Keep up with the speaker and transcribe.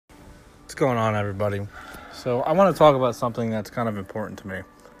What's going on, everybody? So I want to talk about something that's kind of important to me.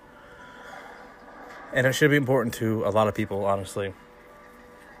 And it should be important to a lot of people, honestly.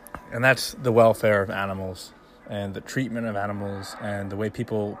 And that's the welfare of animals and the treatment of animals and the way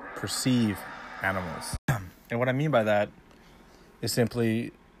people perceive animals. And what I mean by that is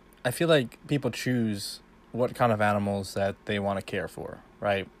simply, I feel like people choose what kind of animals that they want to care for,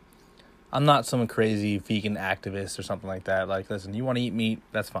 right? I'm not some crazy vegan activist or something like that. Like, listen, you want to eat meat,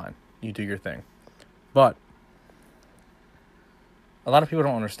 that's fine. You do your thing. But a lot of people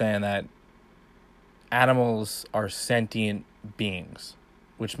don't understand that animals are sentient beings,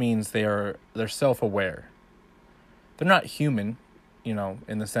 which means they're self-aware. They're not human,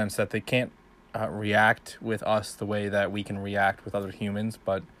 in the sense that they can't react with us the way that we can react with other humans,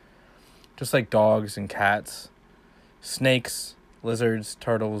 but just like dogs and cats, snakes, lizards,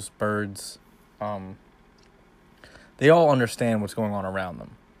 turtles, birds, they all understand what's going on around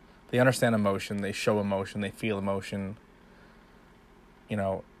them. They understand emotion, they show emotion, they feel emotion,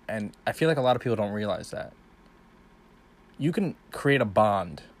 and I feel like a lot of people don't realize that. You can create a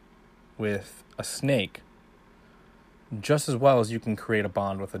bond with a snake just as well as you can create a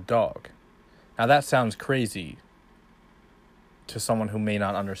bond with a dog. Now that sounds crazy to someone who may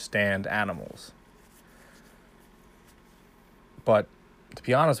not understand animals. But to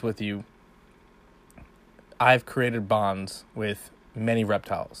be honest with you, I've created bonds with many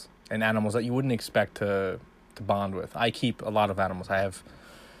reptiles and animals that you wouldn't expect to bond with. I keep a lot of animals. I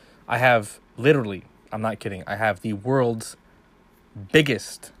have literally, I'm not kidding, I have the world's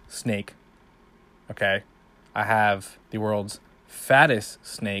biggest snake, okay? I have the world's fattest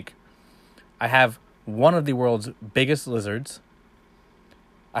snake. I have one of the world's biggest lizards.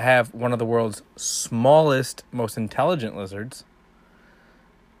 I have one of the world's smallest, most intelligent lizards.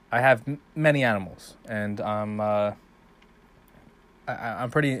 I have many animals, and I'm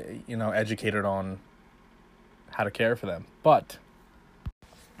pretty, educated on how to care for them. But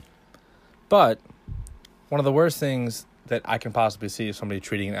one of the worst things that I can possibly see is somebody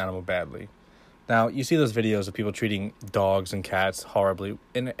treating an animal badly. Now, you see those videos of people treating dogs and cats horribly,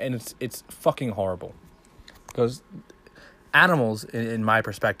 and it's fucking horrible. Because animals, in my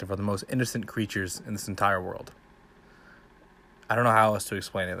perspective, are the most innocent creatures in this entire world. I don't know how else to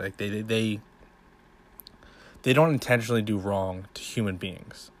explain it. Like, they don't intentionally do wrong to human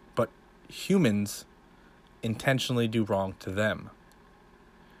beings, but humans intentionally do wrong to them.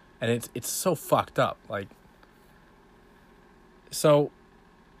 And it's so fucked up. Like, so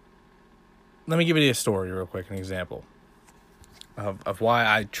let me give you a story real quick, an example of why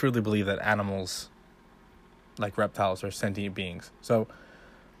I truly believe that animals, like reptiles, are sentient beings. So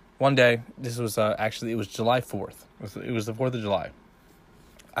one day, this was it was July 4th. It was the 4th of July.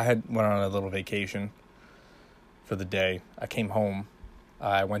 I went on a little vacation for the day. I came home.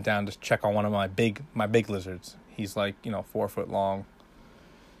 I went down to check on one of my big lizards. He's like, 4 foot long.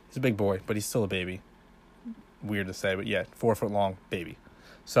 He's a big boy, but he's still a baby. Weird to say, but yeah, 4 foot long baby.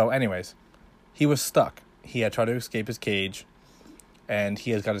 So anyways, he was stuck. He had tried to escape his cage, and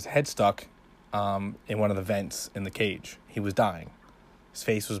he has got his head stuck in one of the vents in the cage. He was dying. His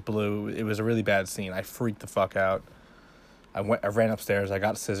face was blue. It was a really bad scene. I freaked the fuck out. I ran upstairs. I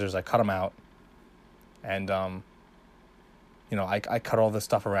got scissors. I cut him out. And, I cut all this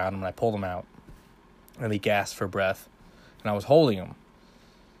stuff around him, and I pulled him out. And he gasped for breath. And I was holding him.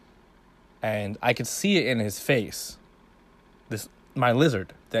 And I could see it in his face, my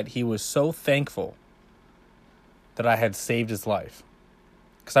lizard, that he was so thankful that I had saved his life.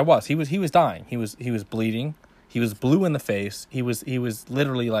 Because he was dying. He was bleeding. He was blue in the face. He was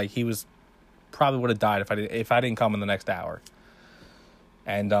literally like, he was probably would have died if I didn't come in the next hour.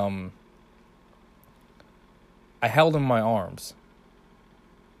 And I held him in my arms,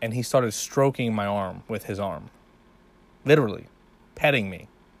 and he started stroking my arm with his arm, literally petting me,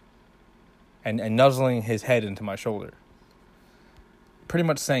 and nuzzling his head into my shoulder, pretty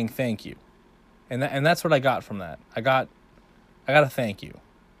much saying thank you. And that's what I got from that. I got a thank you.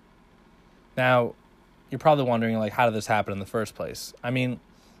 Now, you're probably wondering, like, how did this happen in the first place? I mean,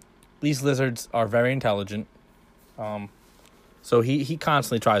 these lizards are very intelligent. So he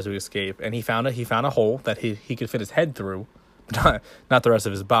constantly tries to escape, and he found a hole that he could fit his head through, but not the rest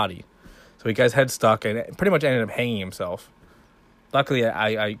of his body. So he got his head stuck and pretty much ended up hanging himself. Luckily,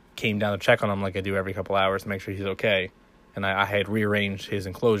 I came down to check on him like I do every couple hours to make sure he's okay. And I had rearranged his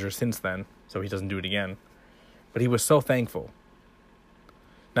enclosure since then, so he doesn't do it again. But he was so thankful.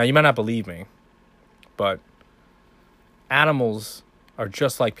 Now, you might not believe me, but animals are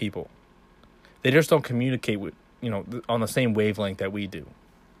just like people. They just don't communicate with, on the same wavelength that we do.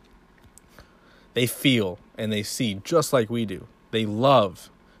 They feel and they see just like we do. They love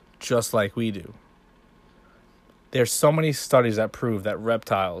just like we do. There's so many studies that prove that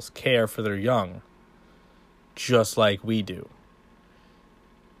reptiles care for their young just like we do.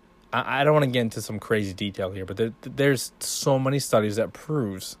 I don't want to get into some crazy detail here, but there's so many studies that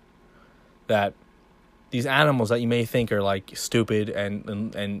proves that these animals that you may think are like stupid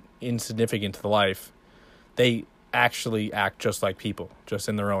and insignificant to the life, they actually act just like people, just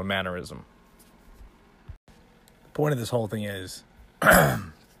in their own mannerism. The point of this whole thing is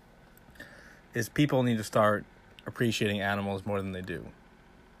people need to start appreciating animals more than they do.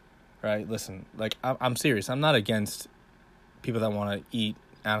 Right? Listen, like, I'm serious. I'm not against people that want to eat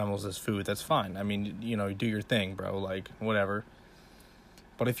animals as food. That's fine. I mean, you know, do your thing, bro. Like, whatever.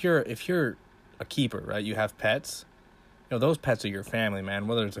 But if you're a keeper, right? You have pets. You know, those pets are your family, man.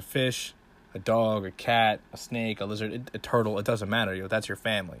 Whether it's a fish, a dog, a cat, a snake, a lizard, a turtle, it doesn't matter. You know, that's your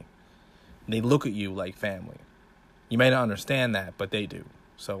family. And they look at you like family. You may not understand that, but they do.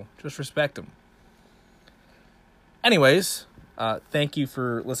 So just respect them. Anyways, thank you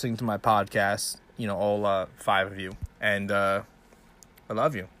for listening to my podcast, you know, all 5 of you. And I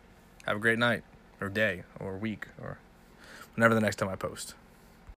love you. Have a great night or day or week or whenever the next time I post.